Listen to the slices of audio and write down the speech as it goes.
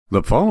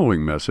The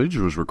following message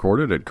was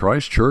recorded at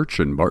Christ Church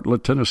in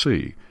Bartlett,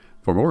 Tennessee.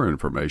 For more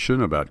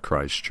information about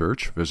Christ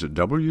Church, visit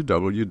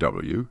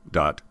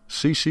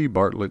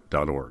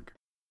www.ccbartlett.org.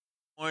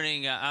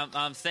 Morning.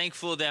 I'm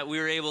thankful that we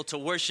were able to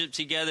worship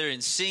together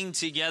and sing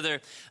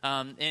together.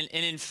 And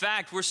in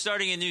fact, we're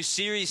starting a new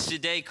series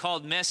today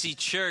called Messy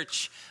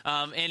Church.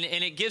 And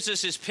it gives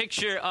us this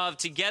picture of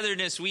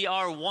togetherness. We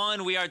are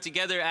one. We are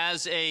together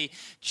as a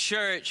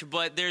church.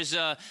 But there's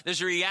a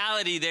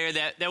reality there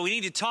that we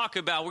need to talk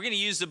about. We're going to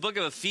use the book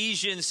of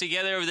Ephesians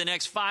together over the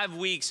next 5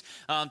 weeks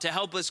to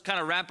help us kind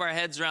of wrap our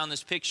heads around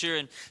this picture.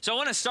 And so I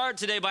want to start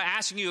today by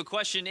asking you a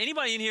question.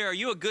 Anybody in here, are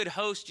you a good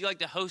host? Do you like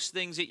to host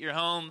things at your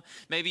home?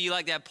 Maybe you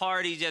like to have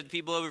parties, you have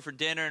people over for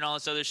dinner and all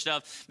this other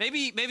stuff.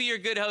 Maybe you're a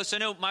good host. I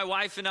know my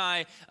wife and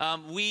I,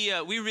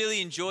 we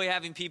really enjoy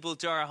having people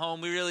to our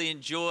home. We really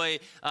enjoy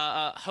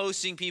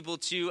hosting people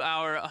to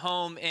our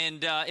home.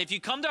 And if you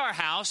come to our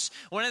house,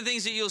 one of the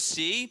things that you'll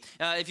see,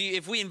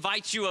 if we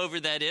invite you over,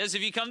 that is,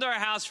 if you come to our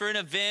house for an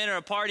event or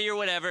a party or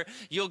whatever,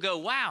 you'll go,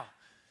 wow,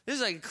 this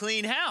is like a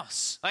clean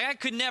house. Like, I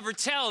could never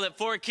tell that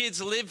 4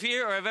 kids live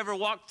here or have ever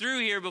walked through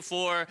here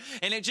before,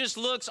 and it just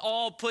looks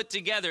all put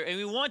together. And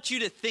we want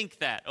you to think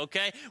that,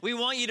 okay? We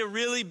want you to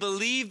really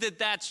believe that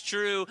that's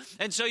true.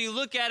 And so you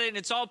look at it and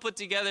it's all put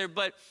together,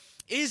 but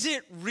is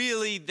it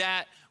really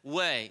that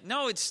way?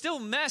 No, it's still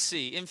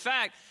messy. In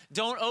fact,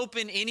 don't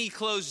open any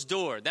closed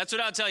door. That's what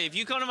I'll tell you. If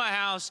you come to my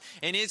house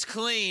and it's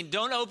clean,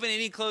 don't open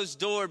any closed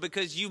door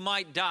because you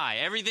might die.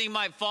 Everything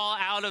might fall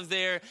out of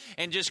there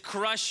and just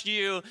crush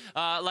you.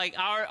 Like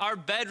our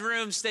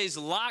bedroom stays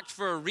locked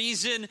for a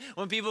reason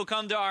when people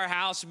come to our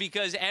house,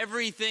 because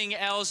everything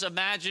else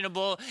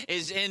imaginable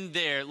is in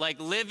there. Like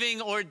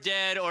living or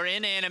dead or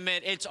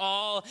inanimate, it's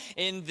all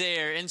in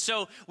there. And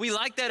so we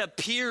like that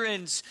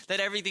appearance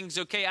that everything's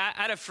okay. I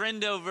had a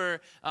friend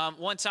over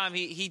one time.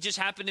 He just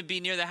happened to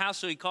be near the house,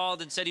 so he called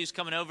and said he was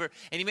coming over,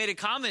 and he made a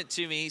comment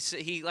to me.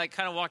 He like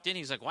kind of walked in.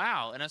 He's like,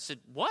 wow. And I said,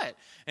 what?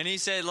 And he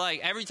said,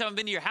 like, every time I've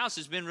been to your house,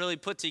 it's been really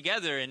put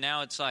together, and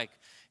now it's like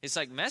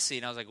messy.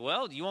 And I was like,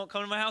 well, you won't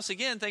come to my house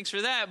again. Thanks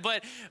for that.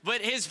 But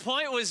his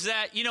point was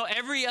that,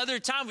 every other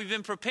time we've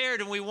been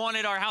prepared and we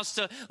wanted our house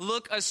to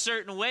look a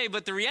certain way.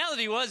 But the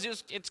reality was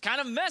it's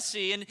kind of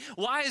messy. And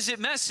why is it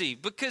messy?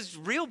 Because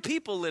real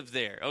people live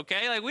there,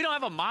 okay? Like, we don't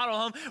have a model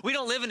home. We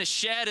don't live in a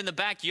shed in the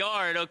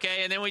backyard,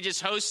 okay? And then we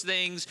just host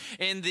things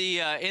in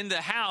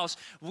the house.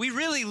 We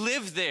really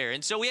live there.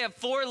 And so we have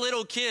 4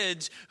 little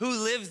kids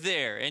who live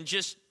there and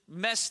just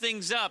mess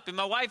things up. And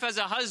my wife has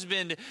a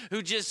husband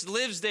who just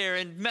lives there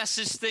and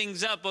messes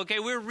things up, okay?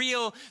 We're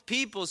real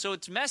people, so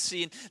it's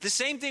messy. And the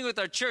same thing with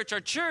our church.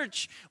 Our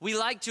church, we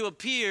like to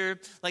appear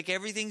like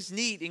everything's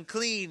neat and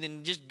clean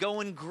and just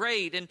going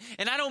great. And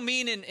I don't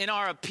mean in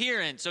our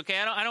appearance, okay?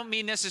 I don't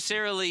mean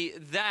necessarily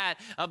that,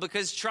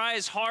 because try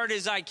as hard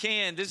as I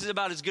can, this is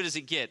about as good as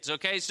it gets,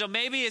 okay? So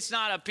maybe it's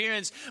not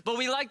appearance, but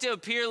we like to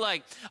appear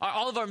like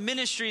all of our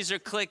ministries are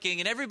clicking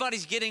and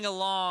everybody's getting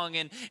along,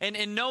 and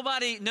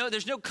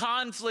there's no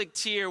conflict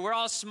here. We're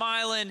all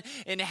smiling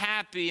and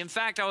happy. In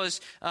fact, I was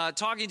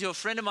talking to a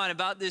friend of mine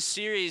about this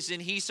series, and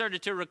he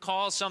started to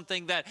recall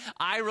something that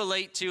I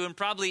relate to, and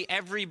probably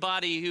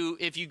everybody who,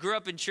 if you grew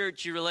up in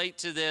church, you relate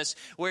to this,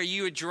 where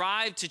you would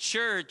drive to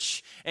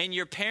church and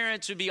your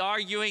parents would be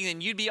arguing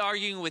and you'd be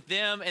arguing with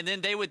them, and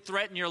then they would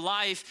threaten your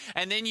life,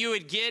 and then you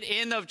would get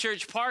in the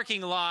church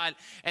parking lot,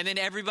 and then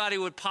everybody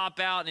would pop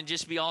out and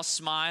just be all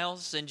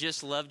smiles and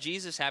just love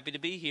Jesus, happy to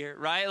be here,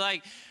 right?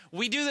 Like,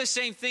 we do the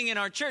same thing in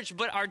our church,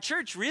 but our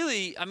church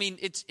really,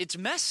 it's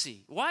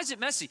messy. Why is it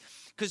messy?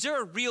 Because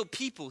there are real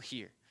people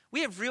here.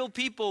 We have real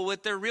people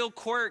with their real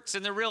quirks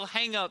and their real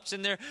hang-ups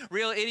and their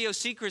real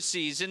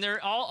idiosyncrasies, and they're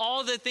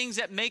all the things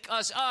that make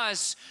us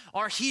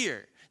are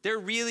here. They're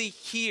really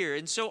here.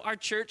 And so our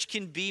church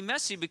can be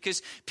messy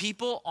because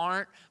people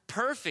aren't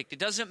perfect. It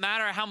doesn't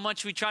matter how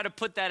much we try to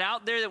put that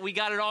out there, that we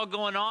got it all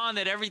going on,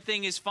 that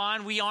everything is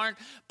fine. We aren't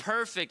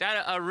perfect. I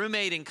had a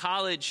roommate in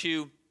college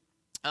who,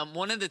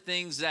 one of the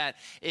things that,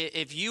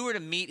 if you were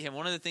to meet him,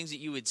 one of the things that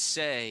you would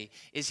say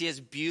is he has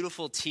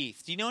beautiful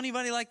teeth. Do you know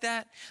anybody like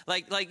that?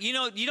 Like you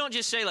don't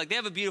just say, like, they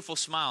have a beautiful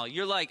smile.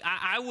 You're like,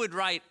 I would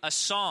write a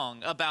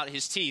song about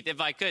his teeth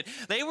if I could.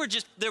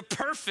 They're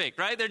perfect,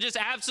 right? They're just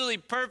absolutely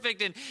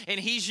perfect. And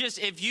he's just,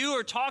 if you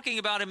are talking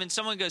about him and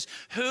someone goes,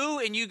 who?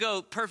 And you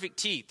go, perfect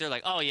teeth. They're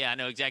like, oh yeah, I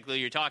know exactly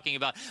who you're talking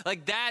about.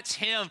 Like, that's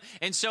him.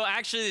 And so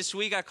actually this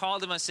week I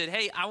called him. I said,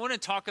 hey, I want to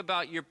talk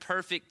about your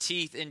perfect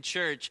teeth in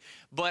church,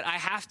 but I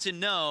have to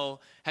know,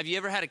 have you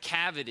ever had a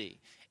cavity?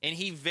 And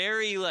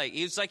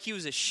it was like he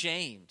was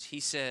ashamed.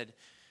 He said,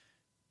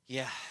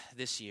 yeah,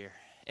 this year.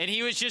 And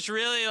he was just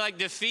really like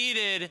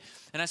defeated.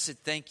 And I said,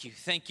 thank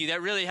you.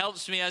 That really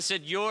helps me. I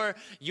said, your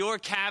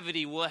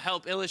cavity will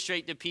help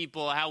illustrate to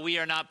people how we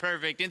are not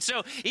perfect. And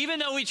so even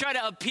though we try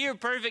to appear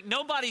perfect,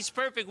 nobody's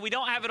perfect. We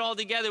don't have it all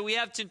together. We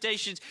have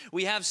temptations.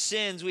 We have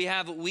sins. We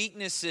have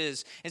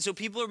weaknesses. And so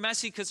people are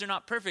messy because they're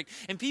not perfect.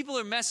 And people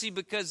are messy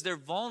because they're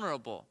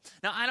vulnerable.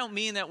 Now, I don't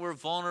mean that we're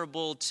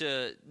vulnerable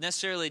to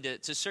necessarily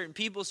to certain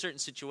people, certain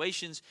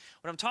situations.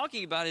 What I'm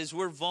talking about is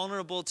we're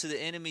vulnerable to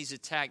the enemy's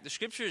attack. The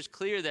scripture is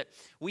clear that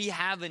we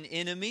have an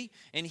enemy,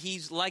 and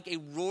he's like a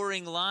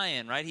roaring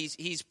lion, right?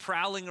 He's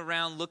prowling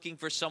around looking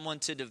for someone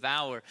to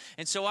devour.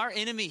 And so our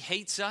enemy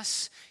hates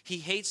us. He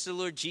hates the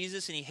Lord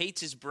Jesus, and he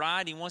hates his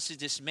bride. He wants to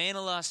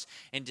dismantle us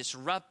and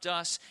disrupt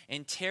us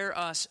and tear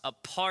us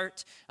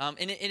apart.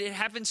 And it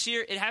happens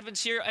here. It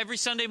happens here every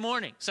Sunday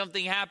morning.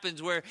 Something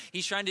happens where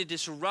he's trying to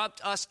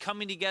disrupt us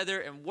coming together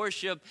and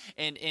worship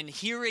and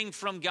hearing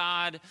from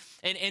God.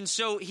 And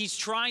so he's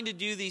trying to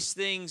do these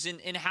things.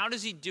 And how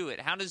does he do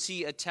it? How does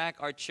he attack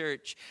our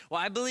church?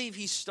 Well, I believe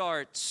he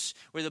starts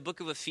where the book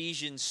of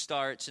Ephesians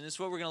starts, and this is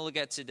what we're going to look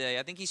at today.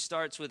 I think he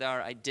starts with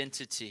our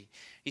identity.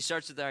 He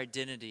starts with our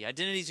identity.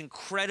 Identity is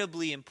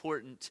incredibly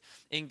important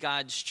in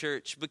God's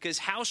church because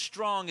how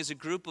strong is a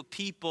group of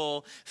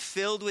people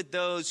filled with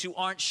those who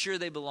aren't sure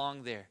they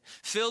belong there,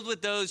 filled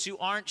with those who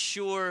aren't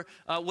sure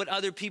what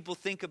other people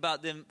think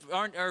about them,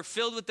 or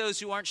filled with those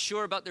who aren't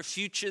sure about their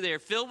future there,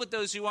 filled with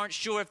those who aren't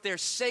sure if they're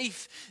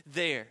safe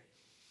there.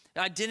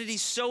 Identity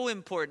is so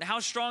important. How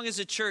strong is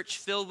a church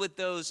filled with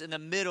those in the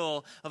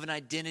middle of an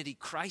identity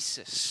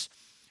crisis?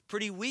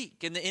 Pretty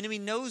weak, and the enemy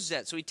knows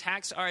that, so he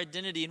attacks our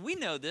identity, and we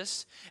know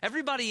this.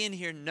 Everybody in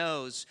here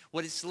knows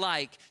what it's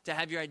like to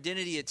have your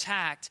identity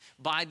attacked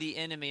by the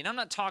enemy, and I'm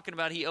not talking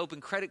about he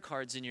opened credit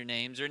cards in your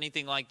names or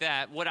anything like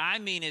that. What I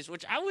mean is,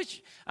 I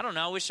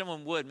wish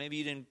someone would. Maybe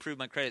you didn't improve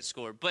my credit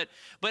score, but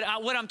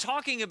what I'm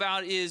talking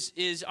about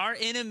is our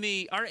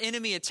enemy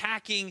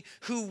attacking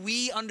who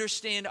we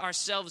understand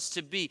ourselves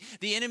to be.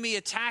 The enemy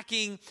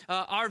attacking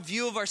our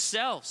view of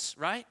ourselves,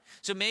 right?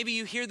 So maybe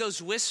you hear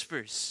those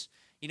whispers.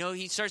 You know,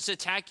 he starts to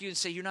attack you and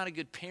say, you're not a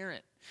good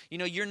parent. You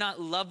know, you're not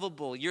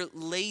lovable. You're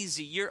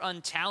lazy. You're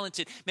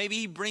untalented. Maybe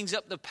he brings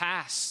up the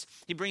past.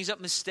 He brings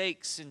up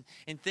mistakes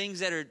and things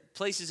that are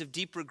places of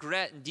deep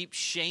regret and deep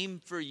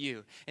shame for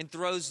you and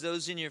throws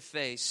those in your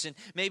face. And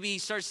maybe he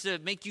starts to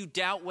make you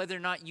doubt whether or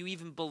not you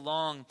even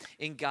belong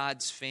in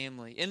God's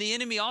family. And the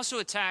enemy also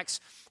attacks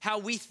how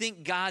we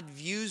think God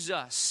views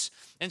us.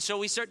 And so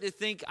we start to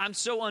think, I'm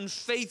so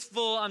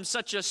unfaithful. I'm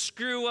such a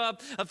screw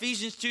up.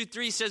 Ephesians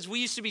 2:3 says, we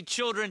used to be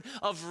children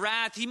of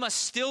wrath. He must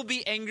still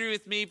be angry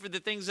with me for the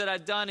things that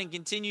I've done and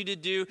continue to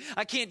do.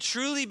 I can't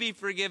truly be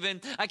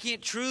forgiven. I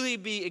can't truly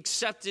be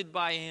accepted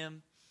by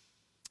him.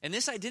 And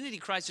this identity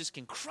crisis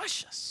can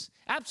crush us,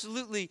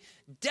 absolutely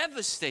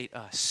devastate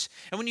us.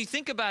 And when you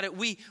think about it,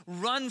 we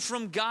run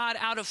from God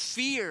out of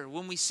fear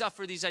when we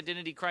suffer these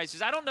identity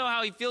crises. I don't know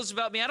how he feels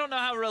about me. I don't know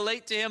how to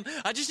relate to him.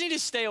 I just need to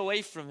stay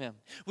away from him.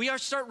 We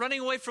start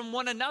running away from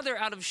one another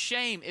out of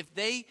shame. If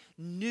they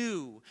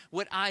knew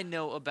what I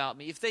know about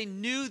me, if they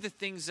knew the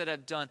things that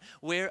I've done,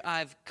 where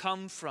I've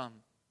come from.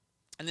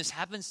 And this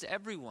happens to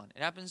everyone.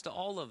 It happens to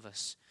all of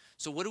us.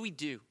 So what do we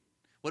do?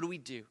 What do we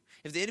do?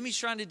 If the enemy's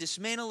trying to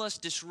dismantle us,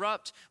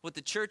 disrupt what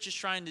the church is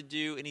trying to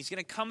do, and he's going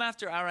to come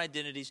after our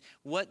identities,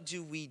 what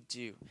do we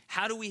do?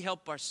 How do we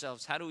help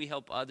ourselves? How do we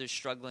help others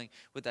struggling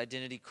with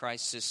identity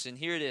crisis? And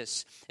here it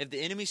is. If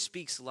the enemy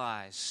speaks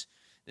lies,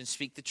 then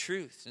speak the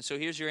truth. And so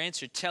here's your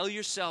answer. Tell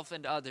yourself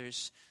and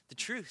others the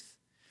truth.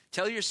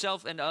 Tell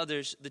yourself and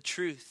others the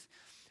truth.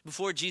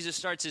 Before Jesus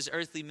starts his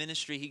earthly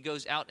ministry, he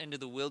goes out into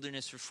the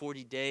wilderness for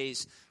 40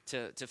 days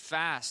to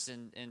fast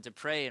and to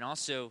pray and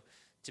also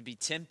to be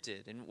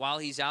tempted. And while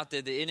he's out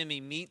there, the enemy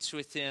meets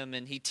with him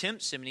and he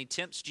tempts him, and he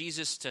tempts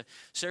Jesus to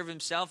serve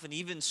himself and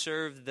even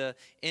serve the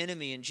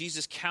enemy. And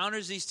Jesus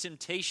counters these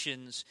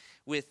temptations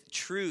with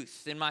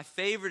truth. And my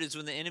favorite is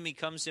when the enemy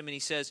comes to him and he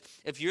says,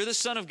 if you're the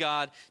Son of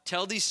God,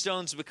 tell these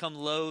stones to become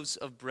loaves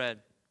of bread.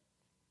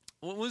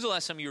 When was the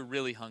last time you were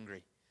really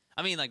hungry?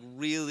 I mean, like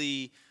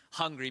really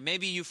hungry.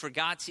 Maybe you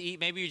forgot to eat.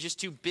 Maybe you're just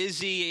too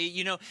busy.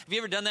 You know, have you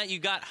ever done that? You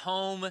got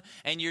home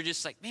and you're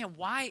just like, man,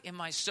 why am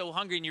I so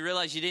hungry? And you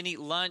realize you didn't eat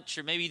lunch,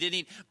 or maybe you didn't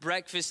eat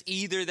breakfast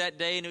either that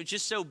day, and it was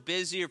just so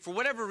busy, or for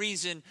whatever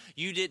reason,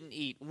 you didn't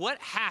eat. What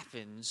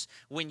happens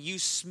when you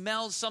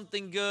smell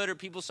something good or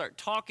people start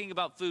talking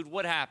about food?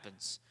 What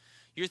happens?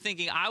 You're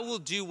thinking, I will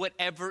do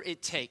whatever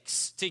it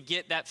takes to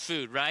get that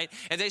food, right?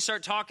 And they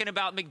start talking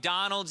about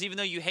McDonald's, even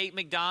though you hate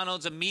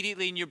McDonald's,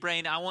 immediately in your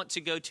brain, I want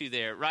to go to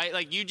there, right?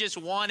 Like you just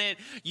want it.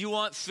 You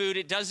want food.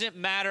 It doesn't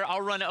matter.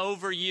 I'll run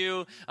over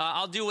you.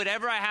 I'll do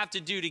whatever I have to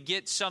do to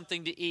get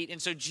something to eat.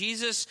 And so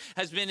Jesus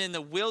has been in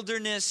the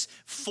wilderness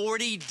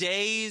 40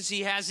 days.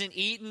 He hasn't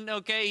eaten,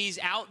 okay? He's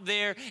out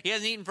there. He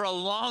hasn't eaten for a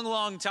long,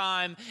 long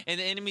time. And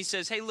the enemy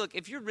says, hey, look,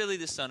 if you're really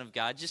the Son of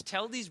God, just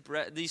tell these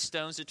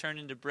stones to turn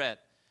into bread.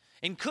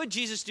 And could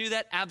Jesus do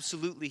that?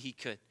 Absolutely he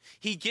could.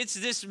 He gets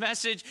this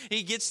message.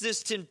 He gets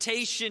this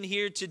temptation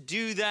here to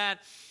do that.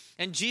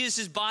 And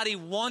Jesus' body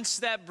wants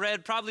that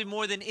bread probably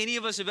more than any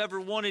of us have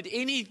ever wanted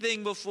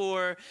anything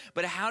before.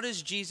 But how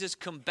does Jesus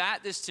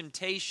combat this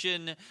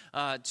temptation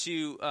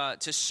to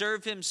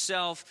serve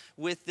himself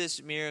with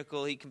this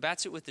miracle? He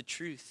combats it with the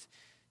truth.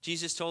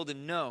 Jesus told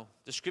him, no,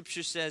 the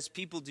scripture says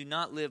people do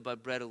not live by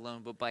bread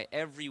alone, but by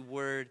every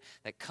word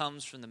that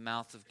comes from the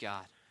mouth of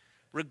God.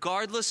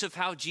 Regardless of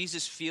how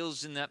Jesus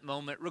feels in that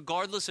moment,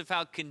 regardless of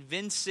how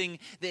convincing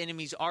the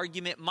enemy's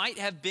argument might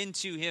have been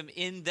to him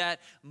in that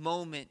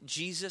moment,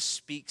 Jesus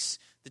speaks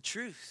the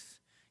truth.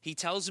 He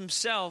tells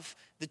himself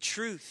the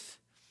truth.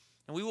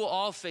 And we will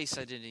all face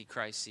identity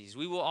crises.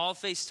 We will all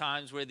face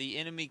times where the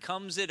enemy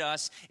comes at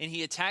us and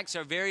he attacks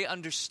our very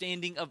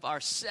understanding of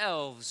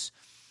ourselves.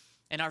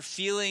 And our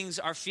feelings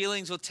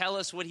will tell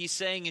us what he's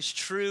saying is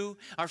true.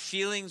 Our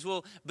feelings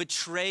will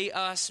betray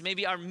us.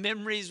 Maybe our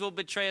memories will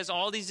betray us.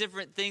 All these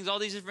different things, all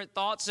these different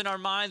thoughts in our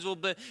minds will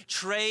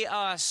betray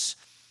us.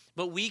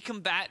 But we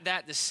combat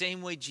that the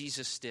same way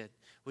Jesus did,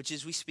 which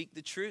is we speak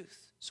the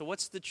truth. So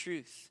what's the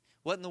truth?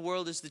 What in the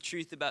world is the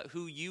truth about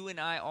who you and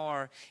I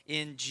are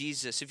in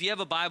Jesus? If you have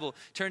a Bible,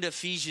 turn to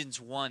Ephesians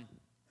 1.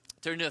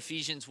 Turn to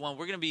Ephesians 1.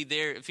 We're going to be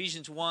there,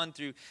 Ephesians 1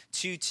 through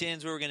 2:10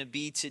 is where we're going to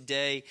be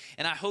today.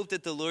 And I hope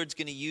that the Lord's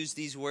going to use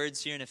these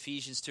words here in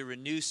Ephesians to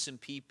renew some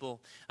people.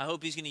 I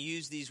hope he's going to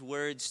use these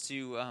words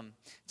to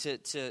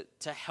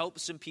help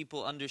some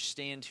people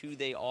understand who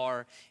they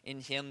are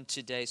in him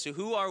today. So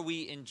who are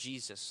we in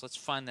Jesus? Let's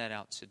find that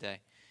out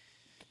today.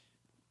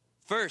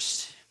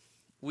 First,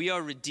 we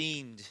are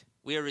redeemed.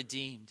 We are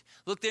redeemed.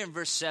 Look there in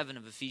verse 7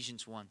 of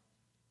Ephesians 1.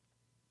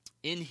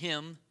 In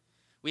him,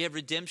 we have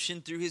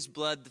redemption through his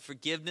blood, the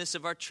forgiveness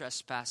of our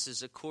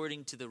trespasses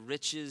according to the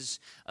riches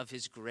of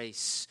his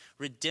grace.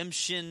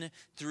 Redemption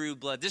through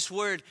blood. This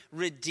word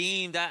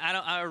redeemed,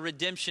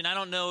 redemption, I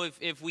don't know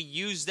if we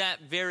use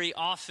that very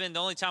often. The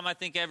only time I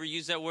think I ever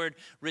use that word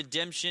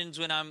redemption is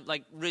when I'm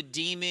like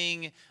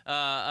redeeming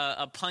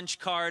a punch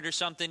card or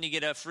something to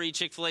get a free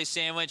Chick-fil-A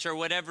sandwich or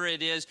whatever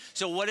it is.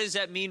 So what does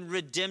that mean,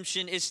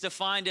 redemption? It's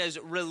defined as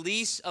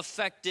release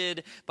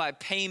effected by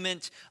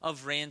payment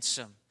of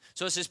ransom.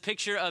 So it's this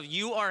picture of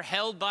you are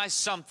held by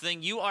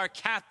something, you are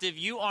captive,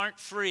 you aren't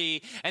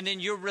free, and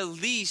then you're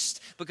released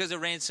because a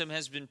ransom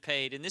has been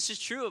paid. And this is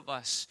true of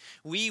us.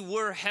 We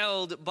were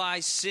held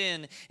by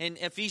sin. In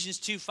Ephesians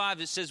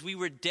 2:5, it says we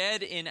were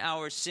dead in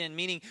our sin,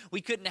 meaning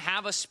we couldn't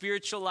have a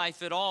spiritual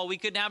life at all. We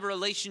couldn't have a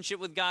relationship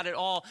with God at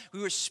all.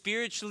 We were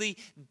spiritually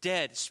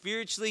dead,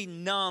 spiritually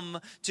numb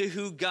to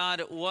who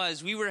God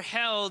was. We were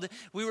held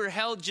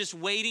just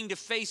waiting to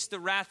face the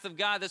wrath of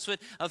God. That's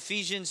what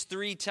Ephesians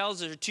 3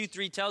 tells us, or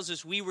 2:3 tells us.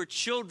 We were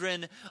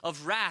children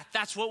of wrath.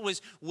 That's what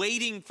was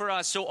waiting for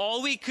us. So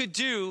all we could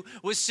do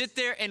was sit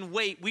there and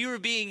wait. We were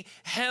being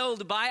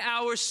held by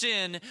our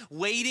sin,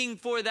 waiting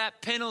for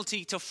that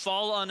penalty to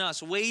fall on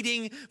us,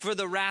 waiting for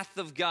the wrath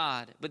of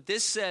God. But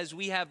this says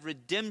we have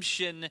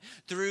redemption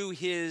through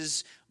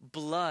his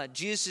blood.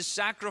 Jesus'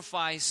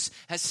 sacrifice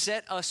has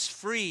set us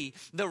free.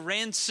 The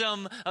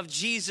ransom of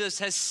Jesus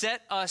has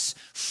set us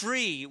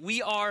free.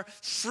 We are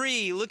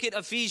free. Look at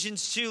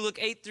Ephesians 2, look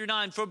 8 through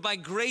 9. For by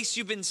grace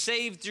you've been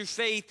saved through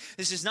faith.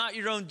 This is not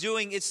your own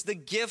doing. It's the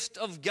gift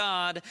of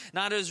God,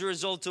 not as a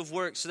result of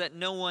works, so that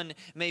no one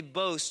may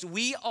boast.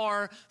 We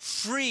are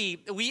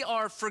free. We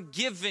are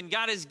forgiven.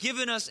 God has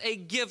given us a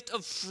gift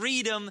of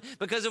freedom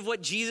because of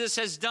what Jesus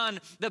has done.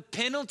 The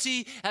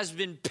penalty has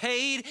been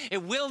paid.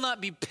 It will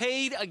not be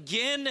paid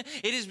again.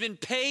 It has been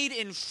paid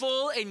in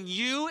full, and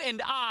you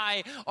and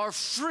I are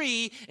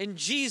free in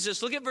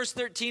Jesus. Look at verse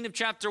 13 of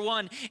chapter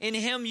 1. In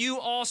him you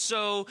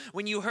also,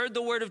 when you heard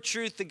the word of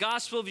truth, the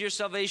gospel of your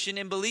salvation,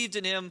 and believed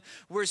in him,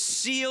 were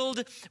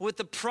sealed with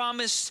the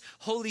promised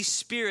Holy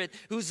Spirit,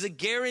 who's the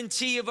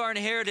guarantee of our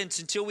inheritance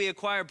until we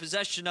acquire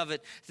possession of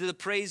it to the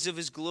praise of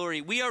his glory.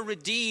 We are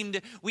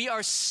redeemed. We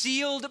are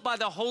sealed by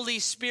the Holy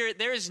Spirit.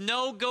 There is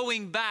no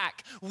going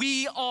back.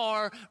 We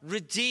are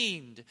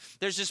redeemed.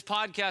 There's this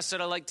podcast that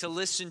I like to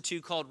listen to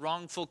called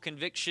Wrongful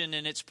Conviction,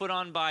 and it's put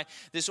on by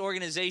this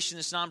organization,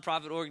 this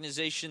nonprofit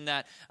organization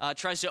that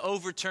tries to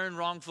overturn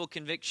wrongful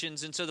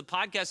convictions. And so the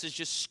podcast is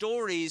just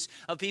stories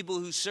of people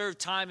who served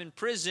time in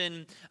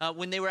prison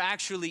when they were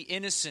actually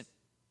innocent.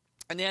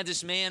 And they had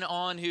this man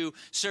on who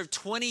served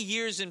 20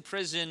 years in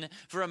prison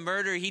for a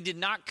murder he did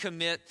not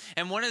commit.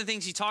 And one of the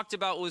things he talked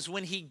about was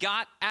when he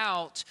got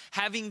out,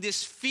 having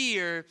this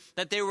fear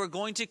that they were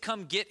going to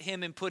come get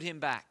him and put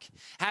him back.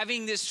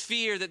 Having this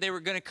fear that they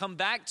were going to come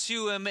back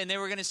to him and they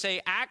were going to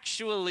say,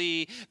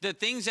 actually, the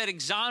things that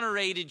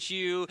exonerated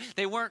you,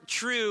 they weren't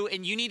true,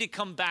 and you need to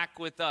come back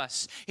with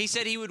us. He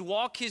said he would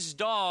walk his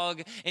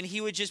dog and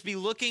he would just be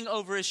looking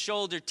over his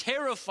shoulder,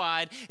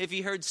 terrified if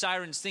he heard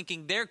sirens,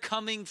 thinking, they're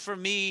coming for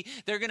me.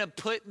 They're going to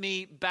put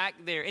me back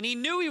there. And he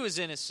knew he was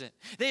innocent.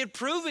 They had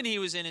proven he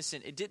was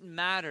innocent. It didn't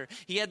matter.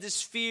 He had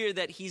this fear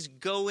that he's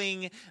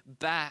going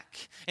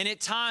back. And at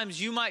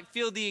times you might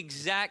feel the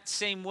exact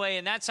same way.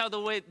 And that's how the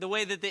way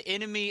that the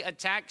enemy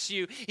attacks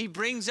you. He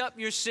brings up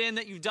your sin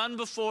that you've done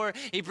before.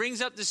 He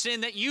brings up the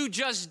sin that you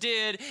just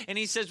did. And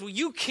he says, well,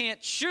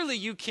 surely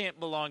you can't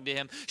belong to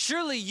him.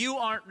 Surely you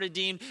aren't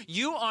redeemed.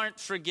 You aren't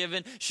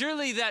forgiven.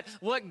 Surely that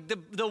what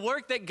the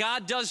work that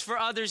God does for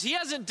others, he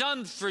hasn't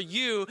done for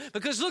you,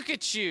 because look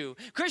at you.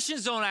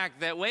 Christians don't act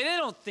that way. They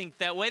don't think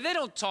that way. They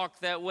don't talk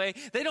that way.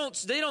 They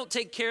don't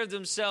take care of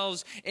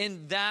themselves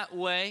in that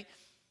way.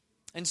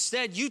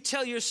 Instead, you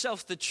tell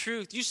yourself the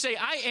truth. You say,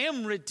 I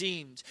am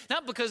redeemed,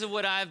 not because of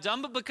what I have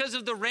done, but because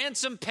of the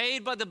ransom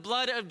paid by the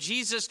blood of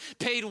Jesus,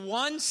 paid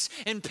once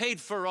and paid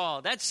for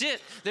all. That's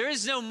it. There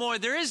is no more.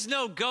 There is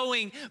no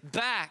going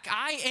back.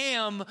 I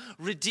am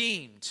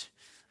redeemed.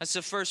 That's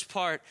the first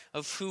part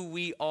of who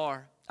we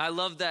are. I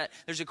love that.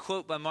 There's a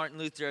quote by Martin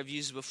Luther I've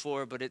used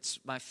before, but it's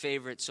my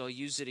favorite, so I'll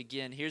use it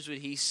again. Here's what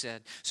he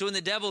said. So when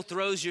the devil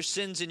throws your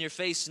sins in your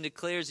face and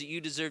declares that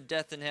you deserve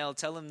death and hell,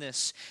 tell him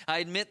this: I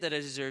admit that I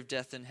deserve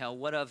death and hell.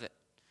 What of it?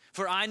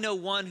 For I know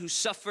one who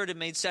suffered and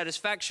made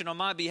satisfaction on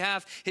my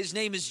behalf. His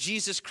name is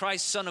Jesus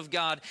Christ, Son of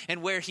God,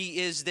 and where he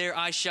is, there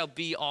I shall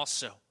be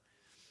also.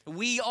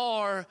 We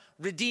are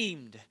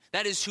redeemed.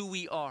 That is who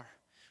we are.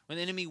 When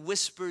the enemy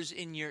whispers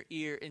in your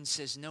ear and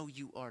says, no,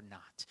 you are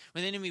not.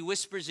 When the enemy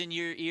whispers in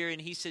your ear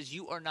and he says,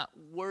 you are not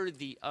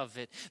worthy of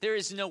it. There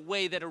is no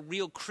way that a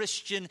real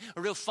Christian,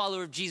 a real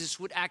follower of Jesus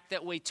would act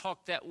that way,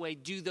 talk that way,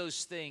 do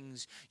those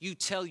things. You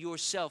tell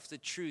yourself the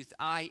truth.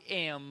 I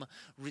am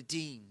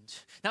redeemed.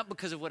 Not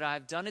because of what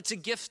I've done. It's a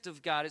gift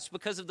of God. It's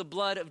because of the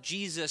blood of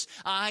Jesus.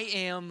 I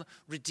am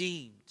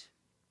redeemed.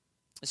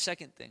 The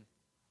second thing,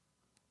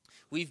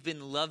 we've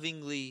been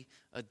lovingly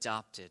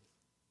adopted.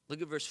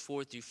 Look at verse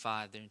 4 through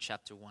 5 there in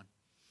chapter 1.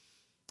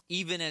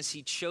 Even as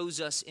he chose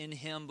us in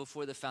him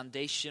before the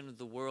foundation of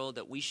the world,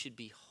 that we should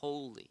be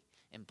holy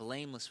and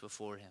blameless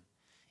before him.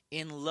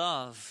 In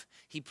love,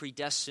 he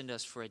predestined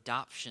us for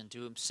adoption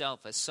to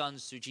himself as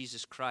sons through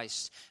Jesus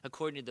Christ,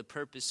 according to the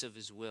purpose of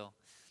his will.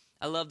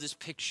 I love this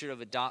picture of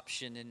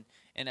adoption,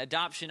 and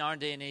adoption in our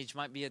day and age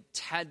might be a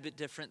tad bit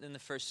different than the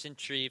first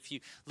century. If you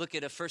look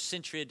at a first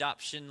century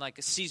adoption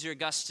like Caesar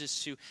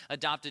Augustus, who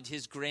adopted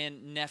his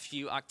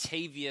grandnephew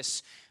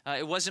Octavius,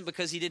 it wasn't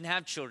because he didn't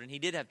have children. He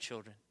did have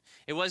children.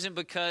 It wasn't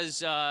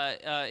because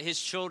his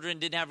children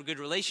didn't have a good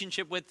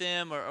relationship with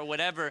him or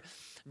whatever.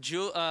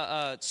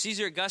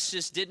 Caesar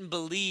Augustus didn't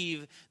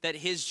believe that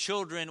his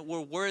children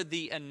were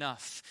worthy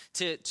enough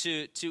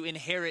to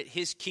inherit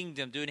his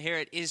kingdom, to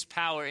inherit his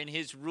power and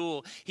his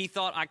rule. He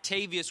thought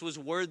Octavius was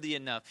worthy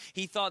enough.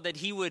 He thought that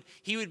he would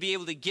be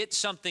able to get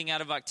something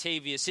out of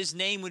Octavius. His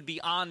name would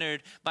be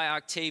honored by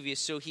Octavius,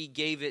 so he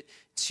gave it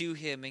to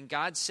him. And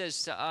God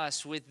says to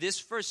us, with this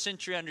first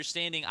century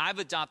understanding, I've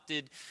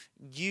adopted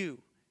you.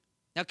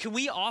 Now, can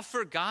we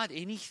offer God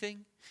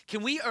anything?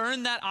 Can we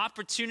earn that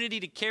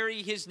opportunity to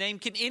carry his name?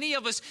 Can any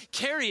of us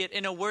carry it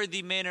in a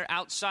worthy manner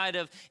outside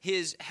of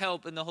his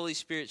help and the Holy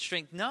Spirit's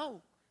strength?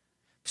 No.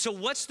 So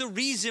what's the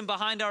reason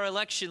behind our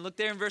election? Look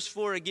there in verse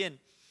 4 again.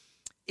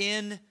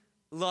 In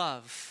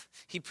love,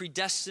 he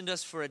predestined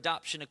us for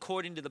adoption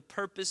according to the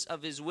purpose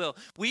of his will.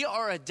 We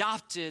are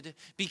adopted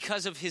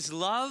because of his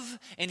love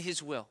and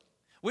his will.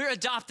 We're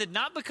adopted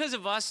not because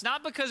of us,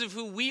 not because of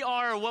who we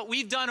are or what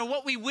we've done or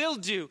what we will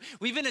do.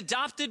 We've been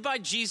adopted by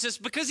Jesus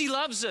because he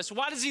loves us.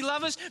 Why does he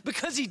love us?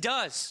 Because he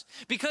does.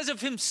 Because of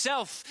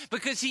himself.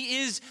 Because he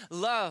is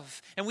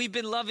love. And we've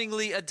been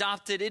lovingly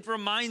adopted. It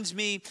reminds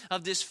me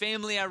of this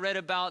family I read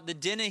about, the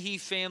Dennehy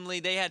family.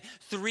 They had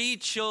 3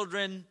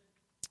 children.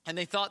 And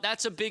they thought,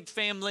 that's a big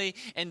family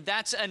and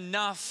that's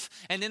enough.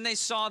 And then they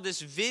saw this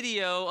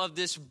video of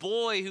this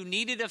boy who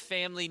needed a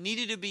family,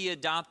 needed to be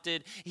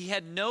adopted. He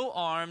had no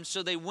arms,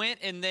 so they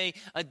went and they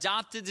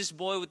adopted this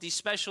boy with these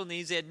special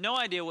needs. They had no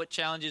idea what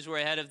challenges were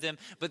ahead of them,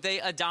 but they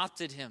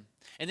adopted him.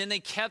 And then they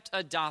kept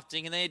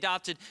adopting, and they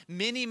adopted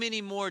many,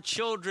 many more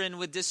children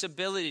with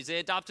disabilities. They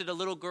adopted a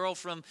little girl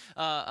from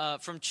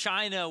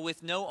China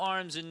with no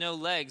arms and no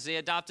legs. They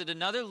adopted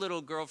another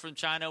little girl from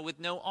China with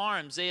no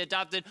arms. They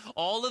adopted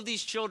all of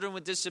these children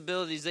with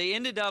disabilities. They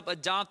ended up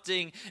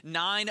adopting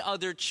 9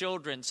 other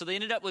children. So they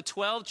ended up with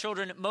 12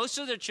 children. Most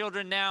of their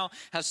children now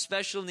have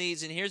special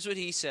needs. And here's what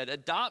he said.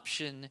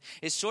 Adoption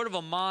is sort of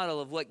a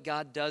model of what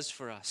God does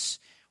for us.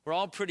 We're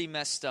all pretty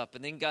messed up.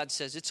 And then God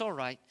says, it's all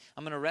right.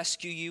 I'm going to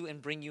rescue you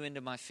and bring you into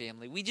my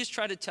family. We just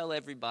try to tell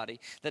everybody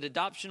that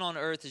adoption on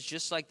earth is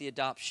just like the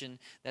adoption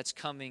that's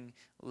coming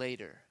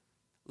later.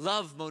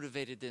 Love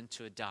motivated them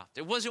to adopt.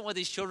 It wasn't what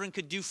these children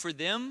could do for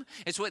them.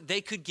 It's what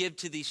they could give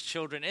to these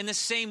children. In the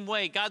same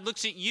way, God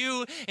looks at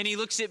you and he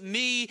looks at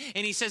me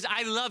and he says,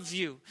 I love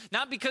you.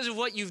 Not because of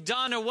what you've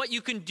done or what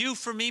you can do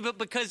for me, but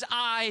because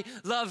I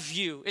love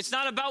you. It's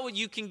not about what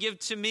you can give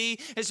to me.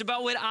 It's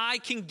about what I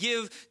can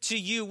give to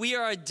you. We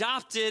are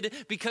adopted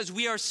because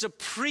we are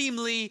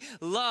supremely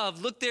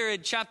loved. Look there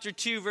in chapter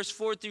 2, verse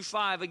 4 through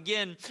 5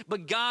 again.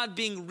 But God,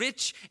 being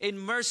rich in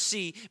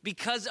mercy,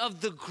 because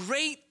of the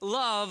great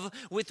love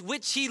with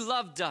which he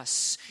loved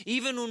us,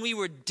 even when we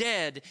were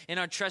dead in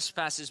our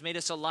trespasses, made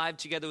us alive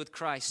together with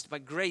Christ. By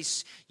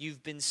grace,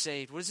 you've been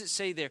saved. What does it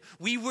say there?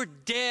 We were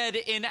dead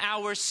in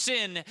our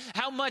sin.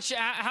 How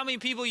many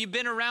people you've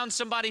been around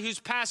somebody who's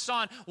passed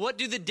on? What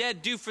do the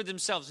dead do for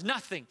themselves?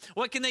 Nothing.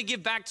 What can they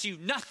give back to you?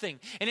 Nothing.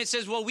 And it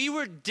says, well, we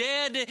were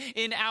dead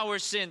in our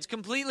sins.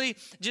 Completely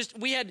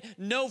we had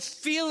no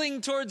feeling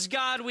towards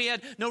God. We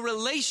had no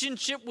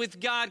relationship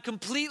with God.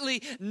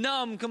 Completely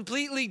numb,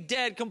 completely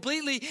dead,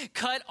 completely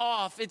cut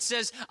off. It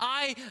says,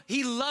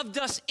 he loved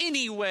us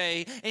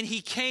anyway, and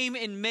he came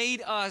and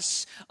made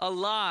us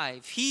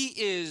alive. He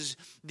is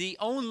the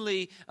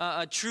only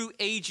true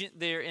agent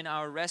there in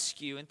our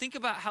rescue. And think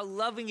about how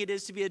loving it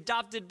is to be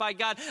adopted by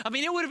God. I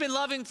mean, it would have been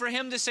loving for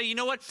him to say, you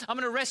know what? I'm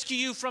going to rescue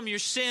you from your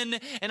sin,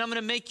 and I'm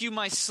going to make you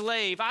my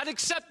slave. I'd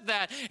accept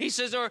that. He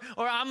says, or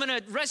I'm going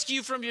to rescue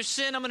you from your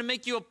sin. I'm going to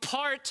make you a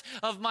part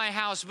of my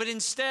house. But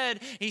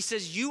instead, he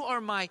says, you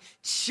are my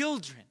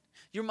children.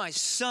 You're my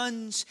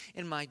sons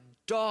and my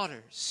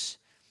daughters.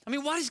 I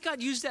mean, why does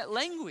God use that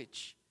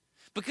language?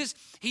 Because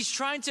he's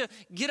trying to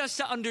get us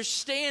to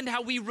understand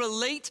how we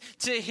relate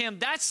to him.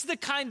 That's the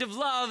kind of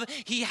love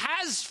he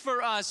has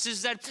for us,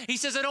 is that he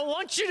says, I don't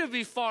want you to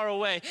be far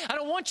away. I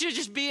don't want you to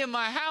just be in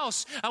my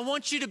house. I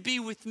want you to be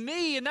with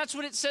me. And that's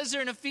what it says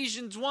there in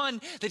Ephesians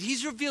 1, that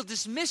he's revealed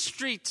this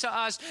mystery to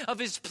us of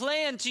his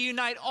plan to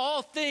unite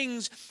all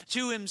things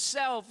to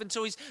himself. And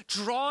so he's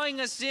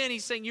drawing us in.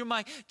 He's saying, you're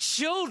my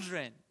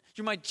children.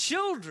 You're my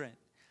children.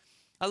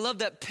 I love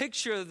that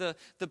picture of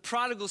the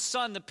prodigal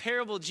son, the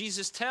parable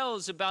Jesus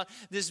tells about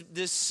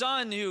this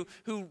son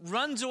who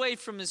runs away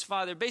from his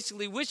father,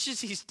 basically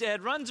wishes he's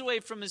dead, runs away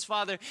from his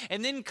father,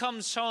 and then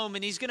comes home,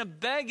 and he's going to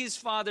beg his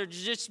father to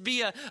just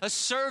be a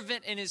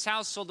servant in his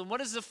household. And what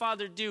does the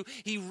father do?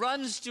 He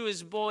runs to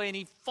his boy, and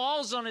he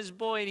falls on his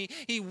boy, and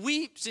he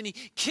weeps, and he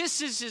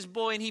kisses his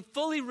boy, and he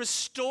fully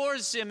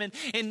restores him.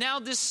 And now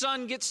this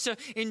son gets to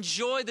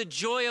enjoy the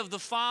joy of the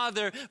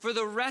father for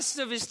the rest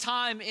of his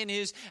time in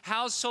his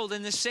household.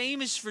 And the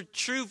same is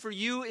true for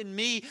you and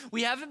me.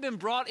 We haven't been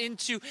brought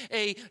into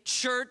a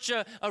church,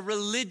 a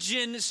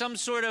religion, some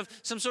sort of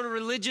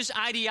religious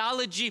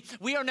ideology.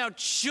 We are now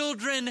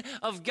children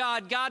of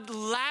God. God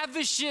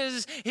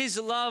lavishes his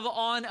love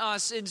on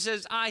us and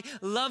says, I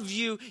love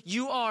you.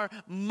 You are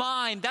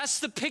mine. That's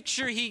the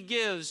picture he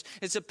gives.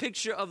 It's a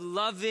picture of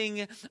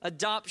loving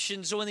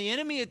adoption. So when the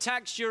enemy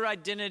attacks your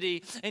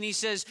identity and he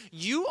says,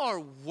 you are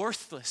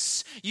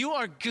worthless. You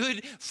are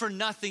good for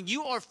nothing.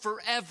 You are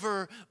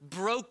forever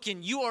broken.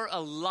 You are a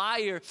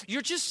liar.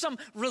 You're just some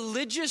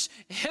religious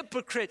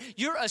hypocrite.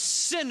 You're a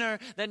sinner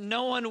that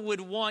no one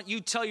would want. You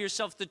tell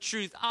yourself the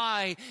truth.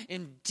 I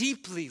am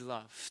deeply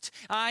loved.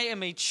 I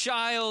am a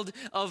child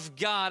of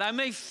God. I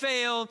may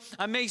fail.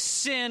 I may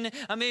sin.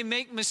 I may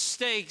make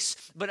mistakes,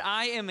 but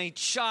I am a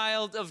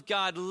child of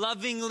God,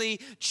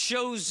 lovingly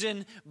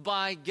chosen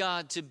by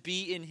God to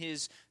be in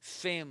his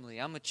family.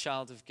 I'm a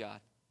child of God.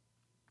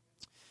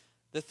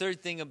 The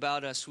third thing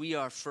about us, we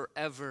are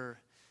forever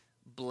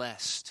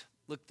blessed.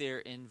 Look there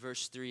in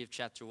verse 3 of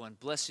chapter 1.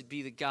 Blessed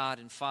be the God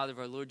and Father of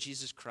our Lord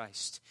Jesus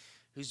Christ,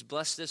 who's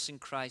blessed us in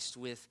Christ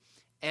with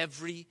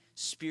every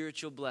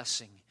spiritual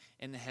blessing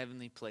in the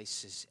heavenly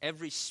places.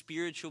 Every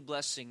spiritual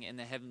blessing in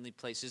the heavenly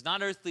places.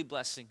 Not earthly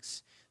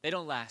blessings. They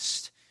don't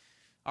last.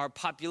 Our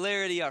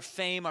popularity, our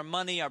fame, our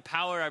money, our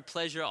power, our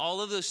pleasure, all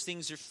of those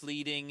things are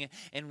fleeting,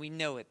 and we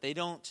know it. They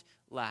don't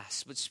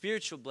last, but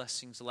spiritual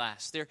blessings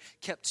last. They're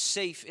kept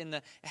safe in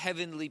the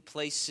heavenly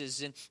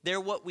places, and they're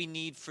what we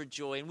need for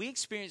joy. And we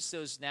experience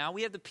those now.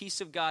 We have the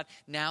peace of God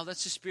now.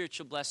 That's a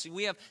spiritual blessing.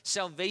 We have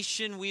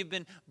salvation. We have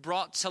been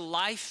brought to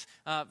life,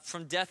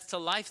 from death to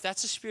life.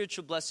 That's a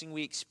spiritual blessing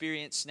we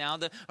experience now.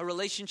 A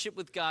relationship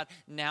with God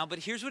now. But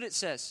here's what it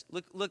says.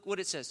 Look what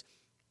it says.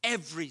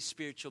 Every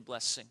spiritual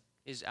blessing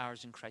is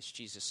ours in Christ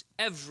Jesus.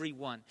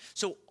 Everyone.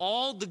 So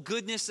all the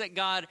goodness that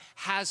God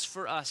has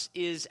for us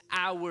is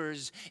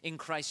ours in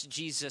Christ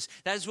Jesus.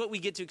 That is what we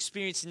get to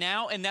experience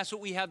now, and that's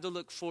what we have to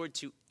look forward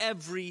to.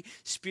 Every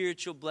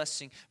spiritual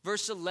blessing.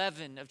 Verse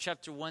 11 of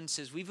chapter 1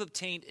 says, we've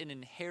obtained an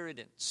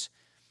inheritance.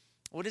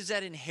 What is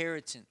that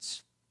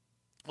inheritance?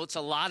 Well, it's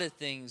a lot of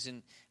things,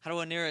 and how do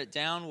I narrow it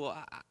down?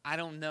 Well, I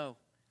don't know.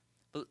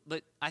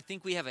 But I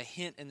think we have a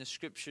hint in the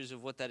scriptures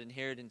of what that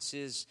inheritance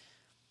is.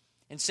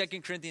 In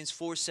 2 Corinthians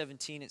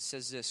 4:17, it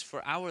says this,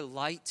 for our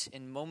light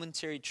and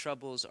momentary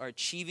troubles are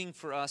achieving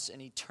for us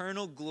an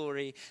eternal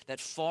glory that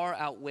far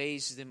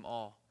outweighs them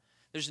all.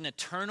 There's an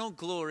eternal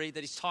glory that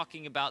he's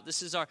talking about.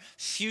 This is our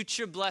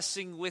future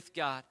blessing with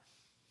God.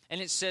 And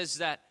it says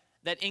that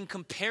that in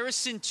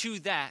comparison to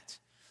that,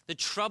 the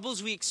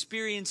troubles we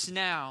experience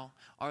now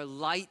are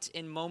light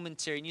and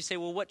momentary. And you say,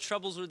 well, what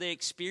troubles were they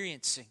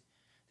experiencing?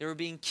 They were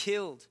being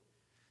killed.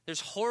 There's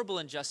horrible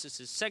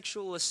injustices,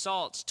 sexual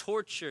assaults,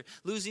 torture,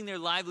 losing their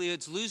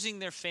livelihoods, losing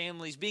their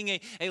families, being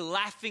a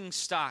laughing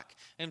stock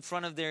in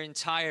front of their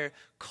entire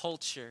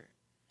culture.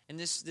 And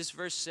this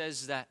verse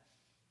says that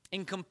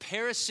in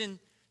comparison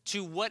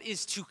to what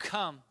is to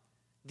come,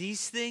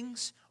 these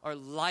things are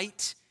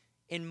light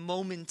and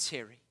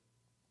momentary.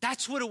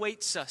 That's what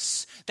awaits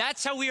us.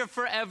 That's how we are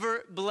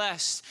forever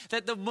blessed.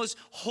 That the most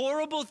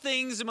horrible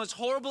things, the most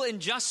horrible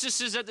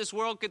injustices that this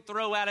world could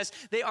throw at us,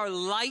 they are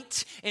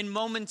light and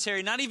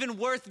momentary, not even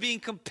worth being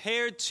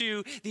compared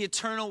to the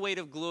eternal weight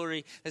of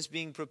glory that's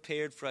being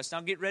prepared for us.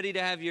 Now get ready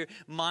to have your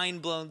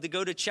mind blown. To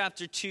go to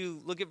chapter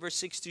 2, look at verse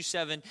 6 through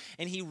 7.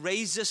 And he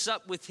raised us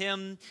up with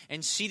him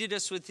and seated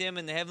us with him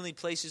in the heavenly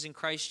places in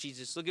Christ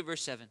Jesus. Look at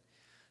verse 7.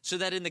 So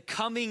that in the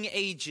coming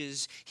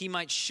ages he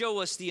might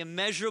show us the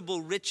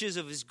immeasurable riches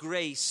of his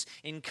grace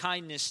and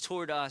kindness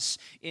toward us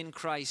in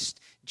Christ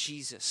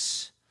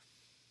Jesus.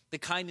 The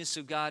kindness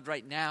of God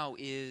right now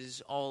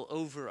is all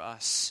over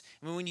us.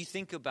 I mean, when you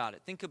think about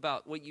it, think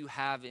about what you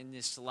have in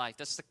this life.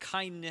 That's the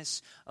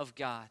kindness of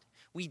God.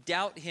 We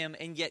doubt him,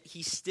 and yet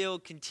he still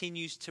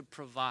continues to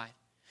provide.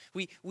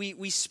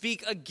 We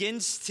speak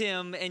against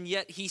him, and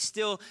yet he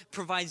still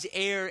provides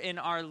air in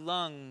our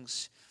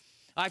lungs.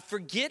 I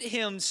forget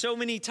him so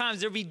many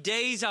times. There'll be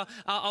days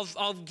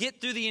I'll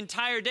get through the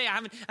entire day. I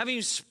haven't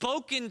even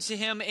spoken to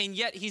him, and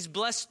yet he's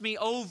blessed me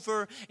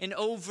over and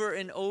over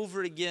and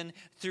over again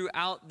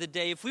throughout the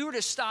day. If we were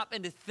to stop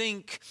and to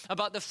think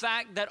about the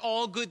fact that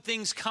all good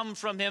things come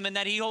from him and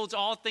that he holds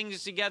all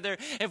things together,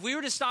 if we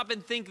were to stop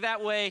and think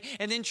that way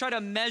and then try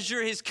to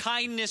measure his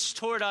kindness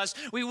toward us,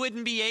 we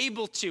wouldn't be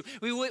able to.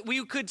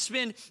 We could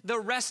spend the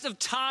rest of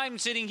time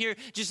sitting here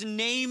just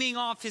naming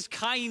off his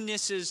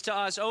kindnesses to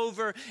us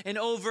over and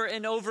over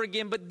and over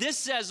again. But this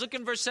says, look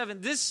in verse 7,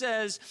 this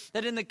says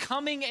that in the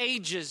coming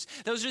ages,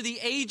 those are the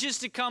ages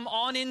to come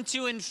on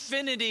into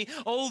infinity,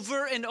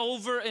 over and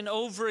over and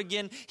over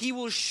again, he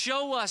will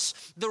show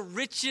us the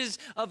riches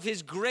of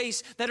his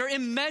grace that are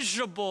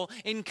immeasurable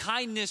in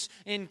kindness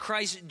in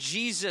Christ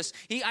Jesus.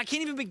 I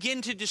can't even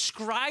begin to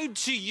describe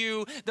to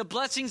you the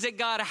blessings that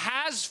God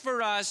has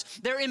for us.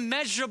 They're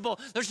immeasurable.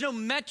 There's no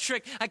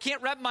metric. I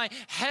can't wrap my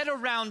head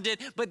around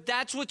it, but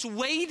that's what's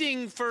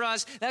waiting for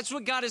us. That's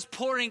what God is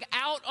pouring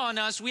out on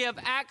us. We have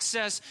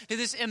access to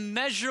this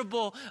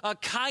immeasurable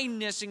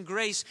kindness and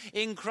grace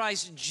in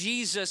Christ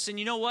Jesus. And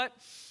you know what?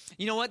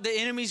 You know what the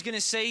enemy's going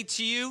to say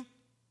to you?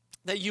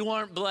 That you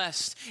aren't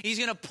blessed. He's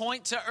going to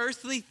point to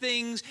earthly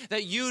things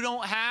that you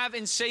don't have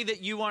and say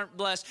that you aren't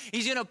blessed.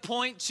 He's going to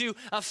point to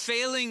a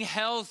failing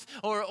health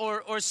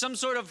or some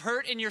sort of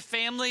hurt in your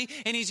family,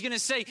 and he's going to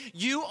say,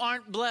 you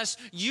aren't blessed.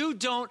 You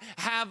don't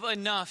have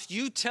enough.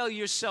 You tell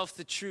yourself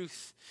the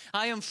truth.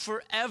 I am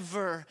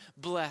forever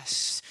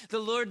blessed. The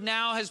Lord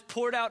now has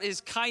poured out his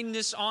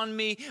kindness on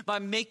me by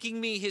making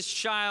me his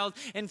child.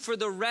 And for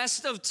the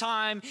rest of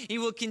time, he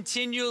will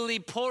continually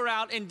pour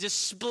out and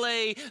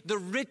display the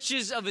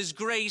riches of his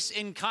grace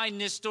and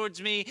kindness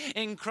towards me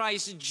in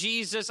Christ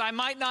Jesus. I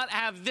might not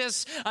have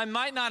this, I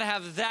might not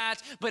have that,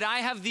 but I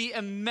have the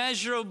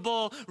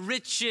immeasurable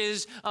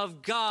riches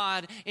of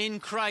God in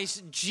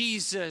Christ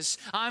Jesus.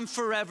 I'm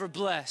forever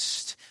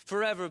blessed,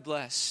 forever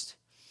blessed.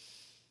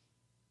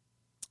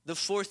 The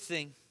fourth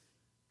thing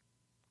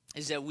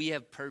is that we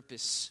have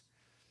purpose.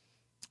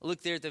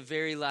 Look there at the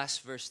very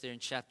last verse there in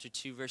chapter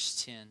 2,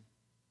 verse 10.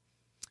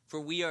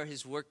 For we are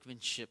his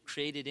workmanship,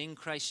 created in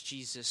Christ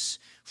Jesus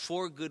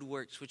for good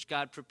works, which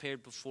God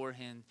prepared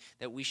beforehand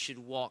that we should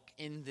walk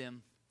in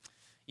them.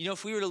 You know,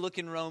 if we were to look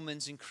in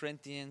Romans and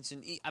Corinthians,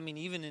 and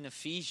even in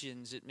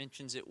Ephesians, it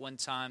mentions at one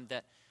time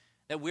that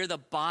we're the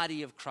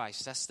body of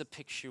Christ. That's the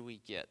picture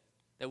we get.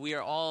 That we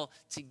are all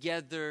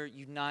together,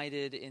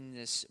 united in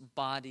this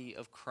body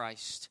of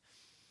Christ.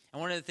 And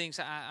one of the things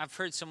I've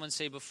heard someone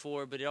say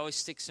before, but it always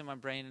sticks in my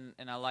brain,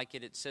 and I like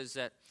it. It says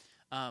that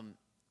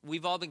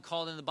we've all been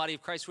called in the body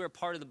of Christ. We're a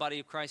part of the body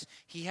of Christ.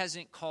 He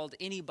hasn't called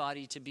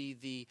anybody to be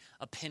the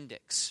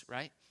appendix,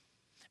 right?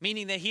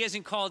 Meaning that he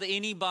hasn't called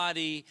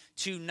anybody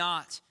to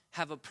not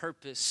have a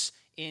purpose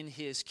in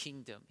his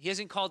kingdom. He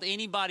hasn't called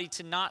anybody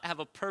to not have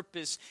a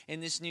purpose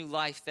in this new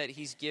life that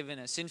he's given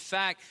us. In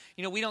fact,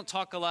 you know, we don't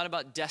talk a lot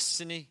about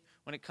destiny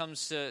when it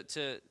comes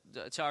to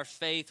our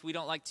faith. We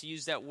don't like to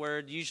use that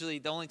word. Usually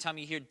the only time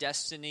you hear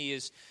destiny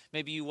is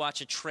maybe you watch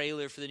a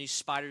trailer for the new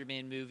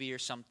Spider-Man movie or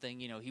something.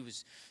 You know, he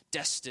was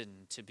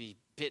destined to be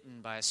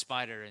bitten by a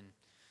spider and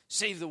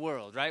save the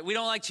world, right? We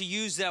don't like to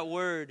use that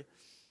word.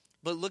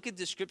 But look at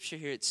the scripture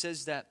here. It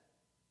says that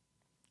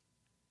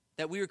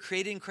we were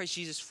created in Christ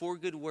Jesus for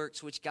good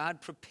works, which God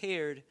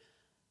prepared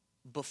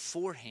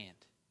beforehand.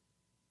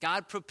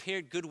 God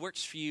prepared good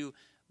works for you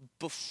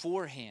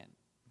beforehand.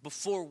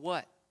 Before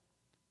what?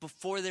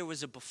 Before there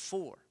was a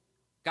before.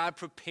 God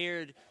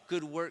prepared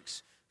good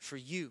works for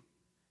you.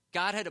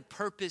 God had a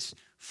purpose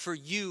for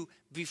you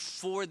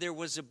before there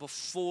was a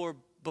before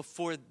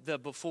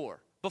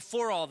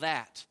all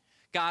that.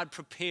 God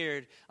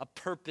prepared a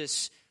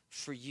purpose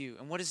for you.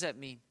 And what does that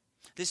mean?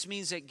 This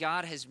means that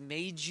God has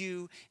made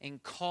you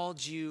and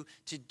called you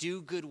to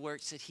do good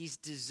works that he's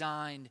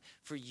designed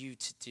for you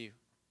to do.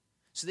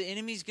 So the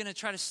enemy's going to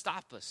try to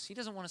stop us. He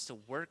doesn't want us to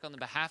work on the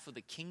behalf of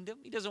the kingdom.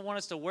 He doesn't want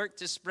us to work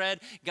to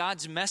spread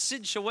God's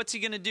message. So what's he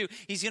going to do?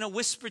 He's going to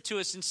whisper to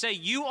us and say,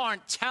 you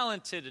aren't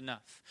talented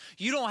enough.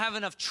 You don't have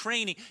enough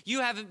training. You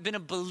haven't been a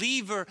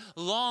believer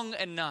long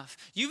enough.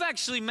 You've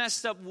actually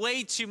messed up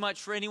way too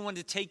much for anyone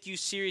to take you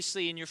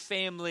seriously in your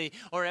family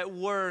or at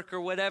work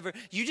or whatever.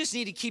 You just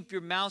need to keep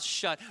your mouth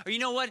shut. Or you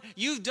know what?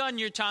 You've done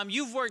your time.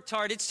 You've worked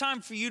hard. It's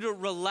time for you to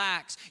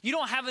relax. You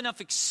don't have enough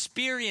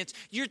experience.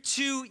 You're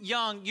too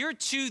young. You're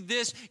too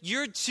this,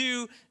 you're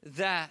too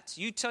that.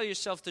 You tell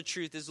yourself the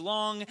truth. As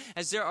long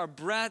as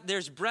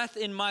there's breath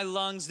in my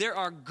lungs, there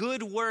are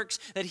good works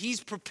that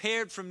he's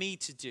prepared for me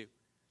to do.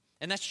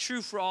 And that's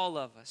true for all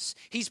of us.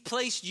 He's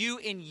placed you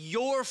in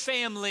your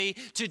family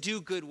to do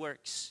good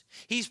works.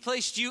 He's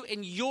placed you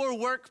in your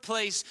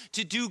workplace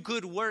to do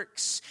good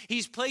works.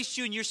 He's placed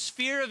you in your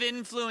sphere of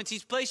influence.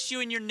 He's placed you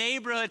in your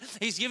neighborhood.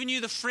 He's given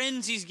you the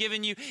friends he's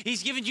given you.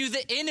 He's given you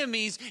the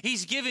enemies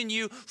he's given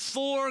you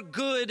for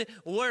good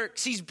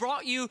works. He's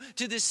brought you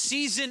to this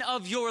season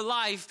of your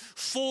life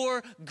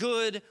for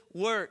good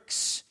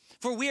works.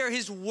 For we are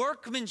his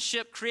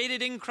workmanship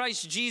created in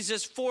Christ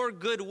Jesus for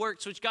good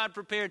works, which God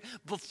prepared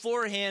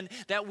beforehand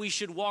that we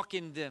should walk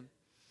in them.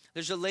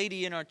 There's a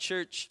lady in our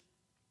church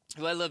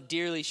who I love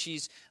dearly.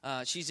 She's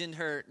in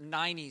her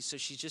 90s, so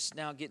she's just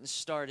now getting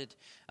started.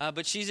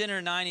 But she's in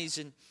her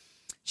 90s, and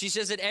she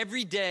says that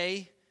every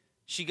day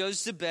she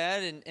goes to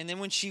bed, and then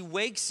when she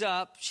wakes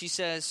up, she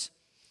says,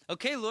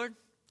 okay, Lord,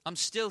 I'm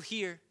still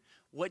here.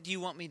 What do you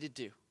want me to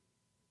do?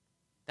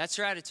 That's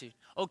her attitude.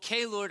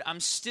 Okay, Lord, I'm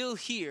still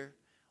here.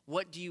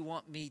 What do you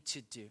want me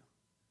to do?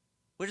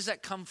 Where does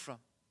that come from?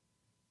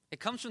 It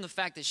comes from the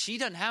fact that she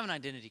doesn't have an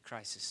identity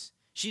crisis.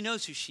 She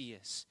knows who she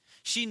is.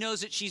 She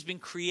knows that she's been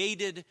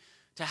created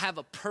to have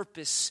a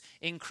purpose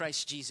in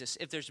Christ Jesus.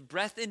 If there's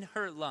breath in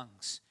her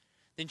lungs,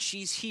 then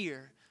she's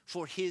here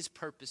for his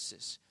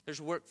purposes.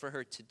 There's work for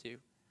her to do.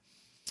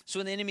 So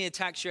when the enemy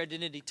attacks your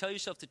identity, tell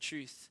yourself the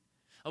truth.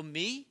 Oh,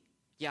 me?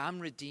 Yeah, I'm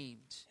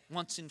redeemed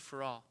once and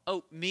for all.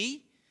 Oh,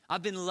 me?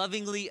 I've been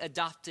lovingly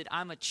adopted.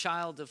 I'm a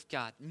child of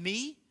God.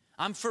 Me?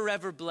 I'm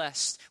forever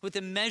blessed with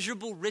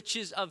immeasurable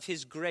riches of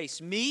his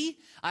grace. Me?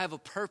 I have a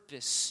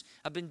purpose.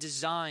 I've been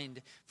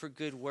designed for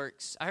good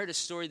works. I heard a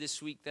story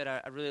this week that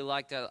I really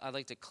liked. I'd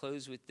like to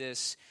close with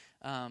this.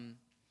 Does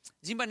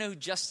anybody know who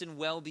Justin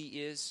Welby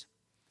is?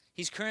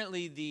 He's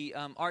currently the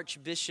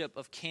Archbishop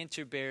of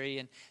Canterbury,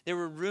 and there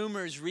were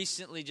rumors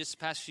recently, just the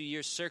past few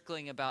years,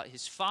 circling about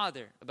his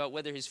father, about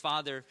whether his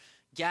father,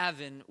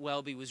 Gavin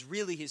Welby, was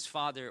really his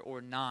father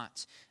or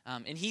not.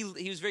 And he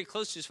was very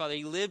close to his father.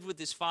 He lived with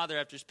his father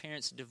after his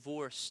parents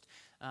divorced.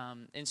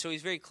 And so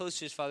he's very close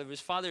to his father. But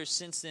his father has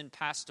since then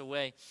passed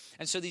away.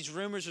 And so these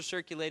rumors are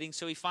circulating.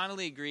 So he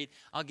finally agreed,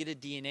 I'll get a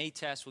DNA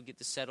test. We'll get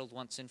this settled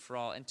once and for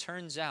all. And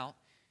turns out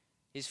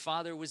his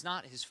father was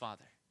not his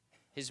father.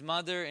 His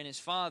mother and his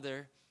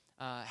father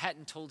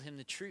hadn't told him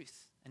the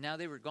truth. And now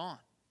they were gone.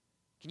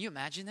 Can you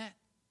imagine that?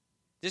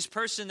 This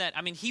person that,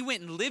 he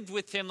went and lived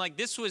with him like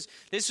this was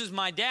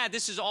my dad.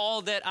 This is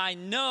all that I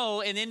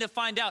know. And then to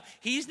find out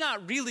he's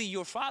not really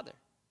your father.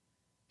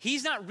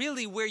 He's not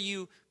really where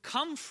you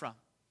come from.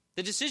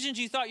 The decisions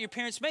you thought your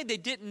parents made, they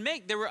didn't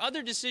make. There were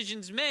other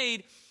decisions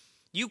made.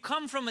 You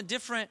come from a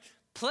different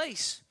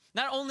place.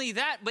 Not only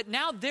that, but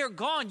now they're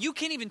gone. You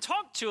can't even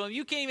talk to them.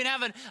 You can't even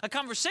have a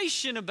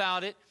conversation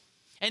about it.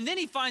 And then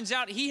he finds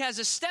out he has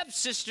a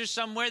stepsister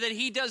somewhere that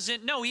he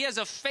doesn't know. He has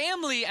a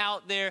family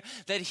out there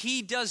that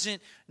he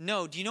doesn't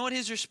know. Do you know what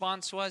his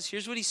response was?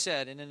 Here's what he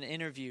said in an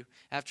interview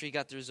after he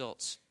got the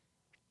results.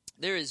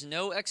 There is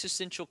no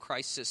existential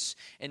crisis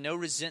and no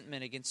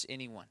resentment against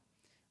anyone.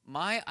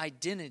 My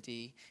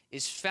identity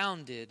is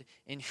founded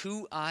in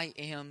who I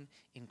am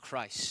in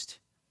Christ.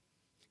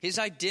 His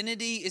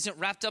identity isn't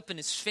wrapped up in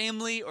his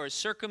family or his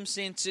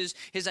circumstances.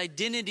 His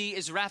identity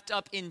is wrapped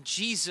up in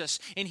Jesus.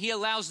 And he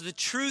allows the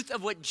truth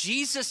of what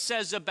Jesus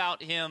says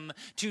about him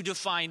to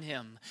define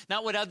him.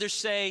 Not what others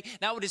say,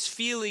 not what his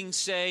feelings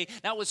say,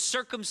 not what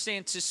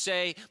circumstances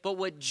say, but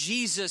what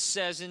Jesus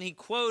says. And he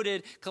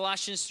quoted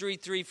Colossians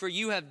 3:3, for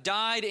you have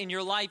died and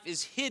your life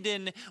is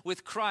hidden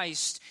with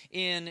Christ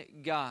in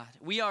God.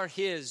 We are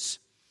his.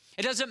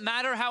 It doesn't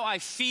matter how I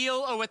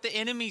feel or what the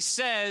enemy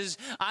says,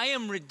 I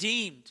am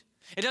redeemed.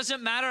 It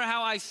doesn't matter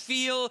how I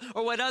feel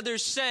or what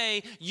others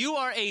say. You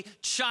are a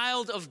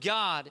child of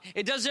God.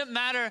 It doesn't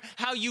matter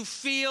how you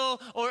feel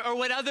or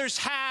what others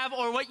have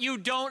or what you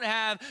don't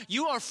have.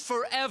 You are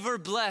forever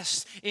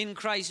blessed in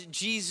Christ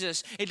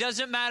Jesus. It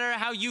doesn't matter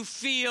how you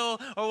feel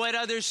or what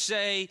others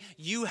say.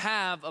 You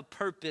have a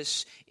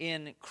purpose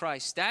in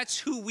Christ. That's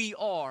who we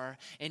are,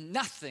 and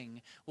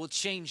nothing will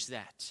change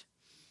that.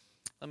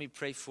 Let me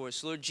pray for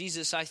us. Lord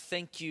Jesus, I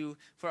thank you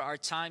for our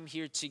time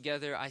here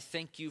together. I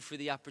thank you for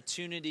the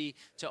opportunity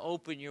to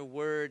open your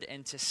word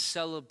and to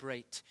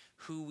celebrate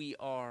who we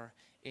are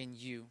in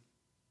you.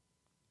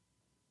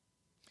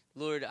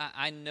 Lord,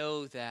 I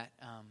know that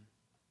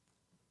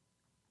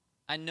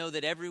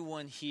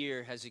everyone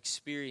here has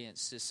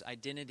experienced this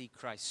identity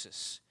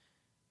crisis.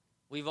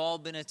 We've all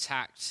been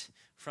attacked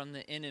from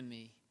the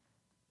enemy.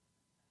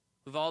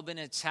 We've all been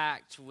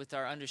attacked with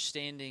our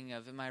understanding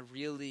of, am I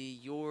really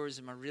yours?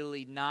 Am I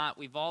really not?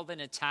 We've all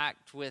been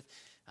attacked with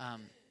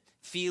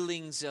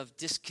feelings of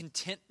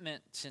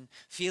discontentment and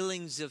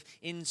feelings of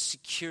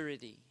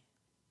insecurity.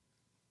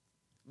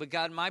 But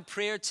God, my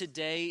prayer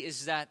today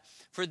is that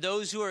for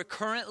those who are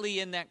currently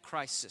in that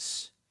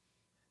crisis,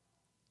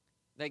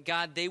 that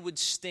God, they would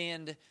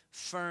stand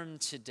firm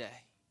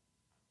today.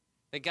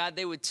 That God,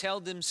 they would tell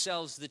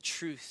themselves the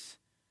truth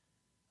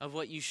of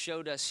what you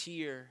showed us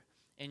here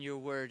in your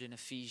word in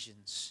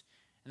Ephesians,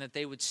 and that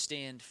they would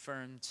stand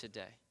firm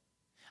today.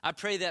 I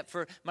pray that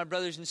for my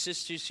brothers and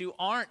sisters who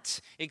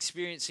aren't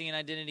experiencing an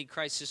identity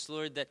crisis,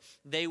 Lord, that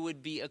they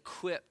would be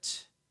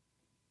equipped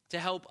to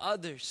help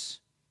others,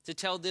 to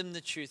tell them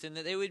the truth, and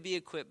that they would be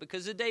equipped,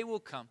 because the day will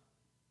come.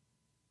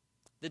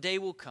 The day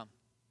will come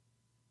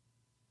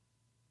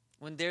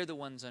when they're the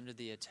ones under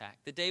the attack.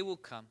 The day will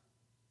come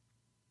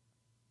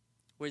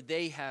where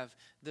they have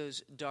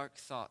those dark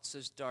thoughts,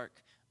 those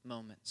dark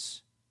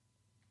moments.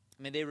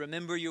 May they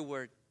remember your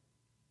word.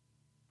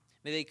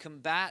 May they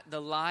combat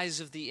the lies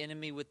of the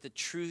enemy with the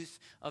truth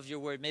of your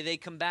word. May they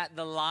combat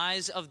the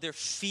lies of their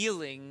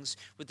feelings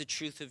with the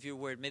truth of your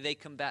word. May they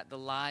combat the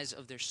lies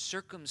of their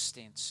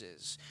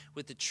circumstances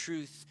with the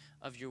truth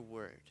of your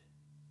word.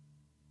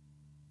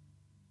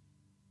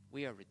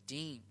 We are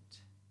redeemed.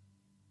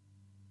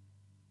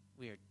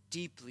 We are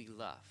deeply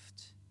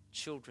loved,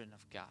 children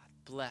of God,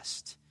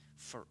 blessed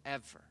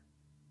forever,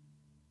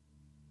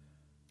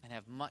 and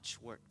have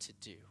much work to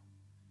do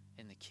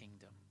in the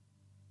kingdom.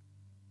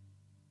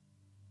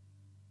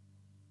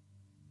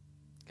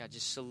 God,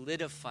 just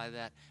solidify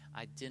that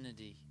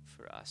identity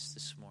for us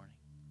this morning.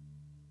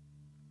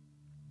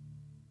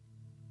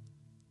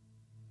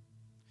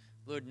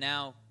 Lord,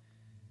 now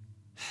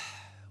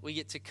we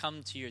get to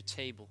come to your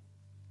table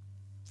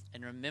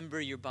and remember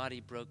your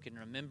body broken,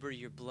 remember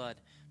your blood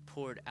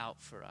poured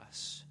out for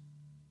us.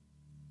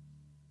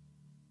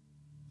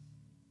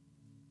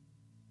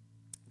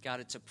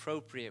 God, it's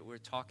appropriate. We're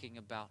talking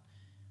about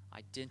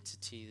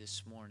identity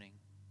this morning.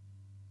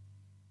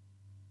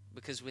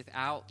 Because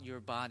without your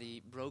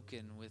body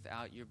broken,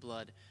 without your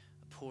blood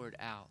poured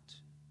out,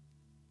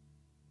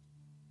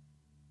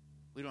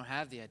 we don't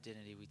have the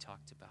identity we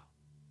talked about.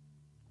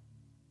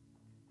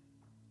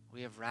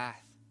 We have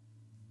wrath.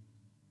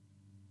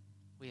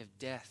 We have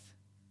death.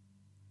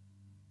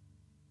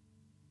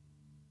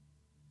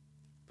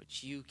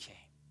 But you came.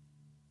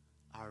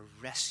 Our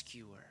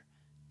rescuer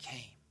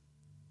came.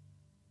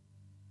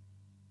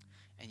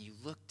 And you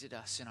looked at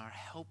us in our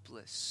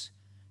helpless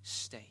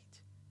state.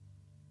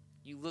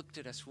 You looked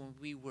at us when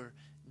we were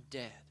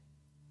dead.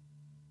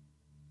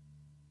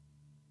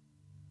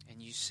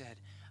 And you said,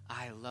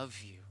 I love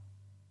you.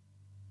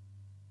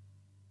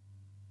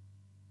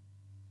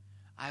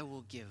 I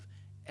will give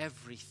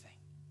everything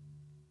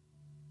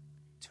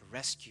to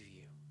rescue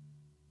you.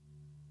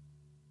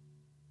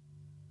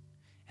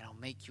 And I'll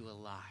make you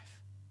alive.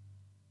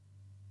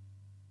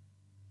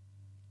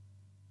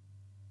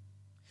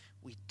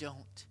 We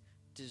don't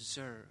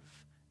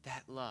deserve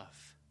that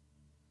love.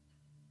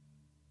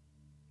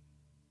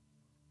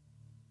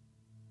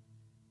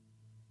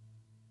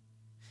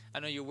 I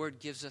know your word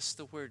gives us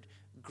the word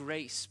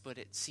grace, but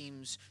it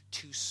seems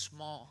too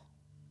small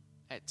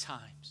at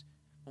times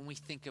when we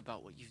think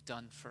about what you've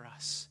done for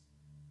us.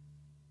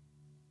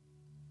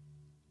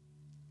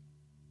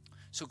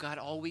 So God,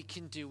 all we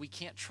can do, we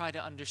can't try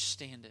to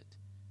understand it.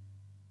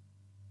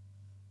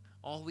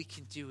 All we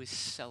can do is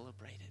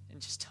celebrate it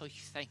and just tell you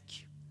thank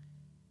you.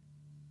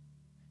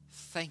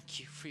 Thank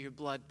you for your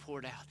blood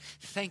poured out.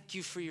 Thank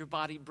you for your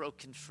body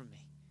broken for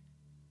me.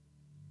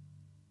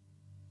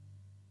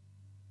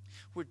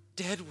 We're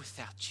dead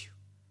without you.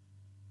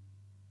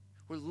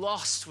 We're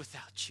lost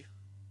without you.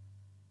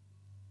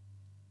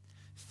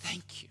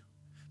 Thank you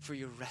for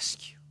your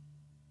rescue.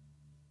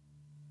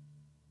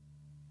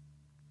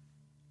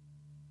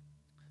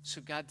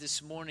 So God,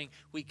 this morning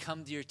we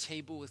come to your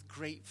table with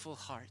grateful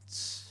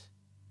hearts.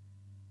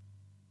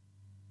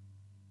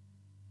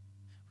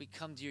 We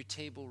come to your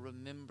table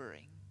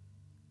remembering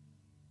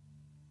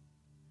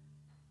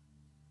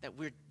that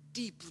we're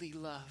deeply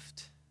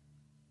loved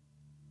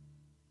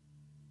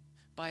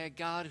by a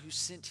God who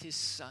sent his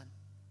Son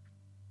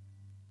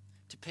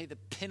to pay the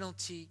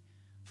penalty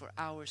for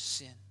our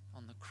sin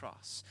on the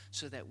cross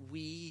so that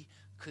we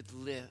could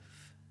live.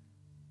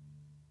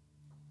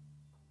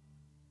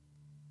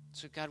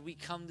 So God, we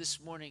come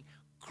this morning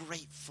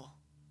grateful.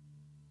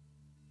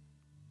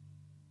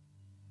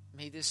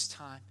 May this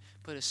time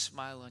put a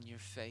smile on your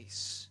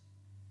face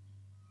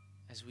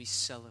as we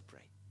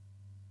celebrate.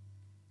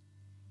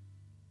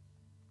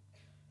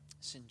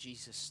 It's in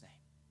Jesus' name.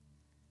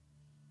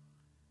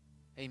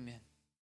 Amen.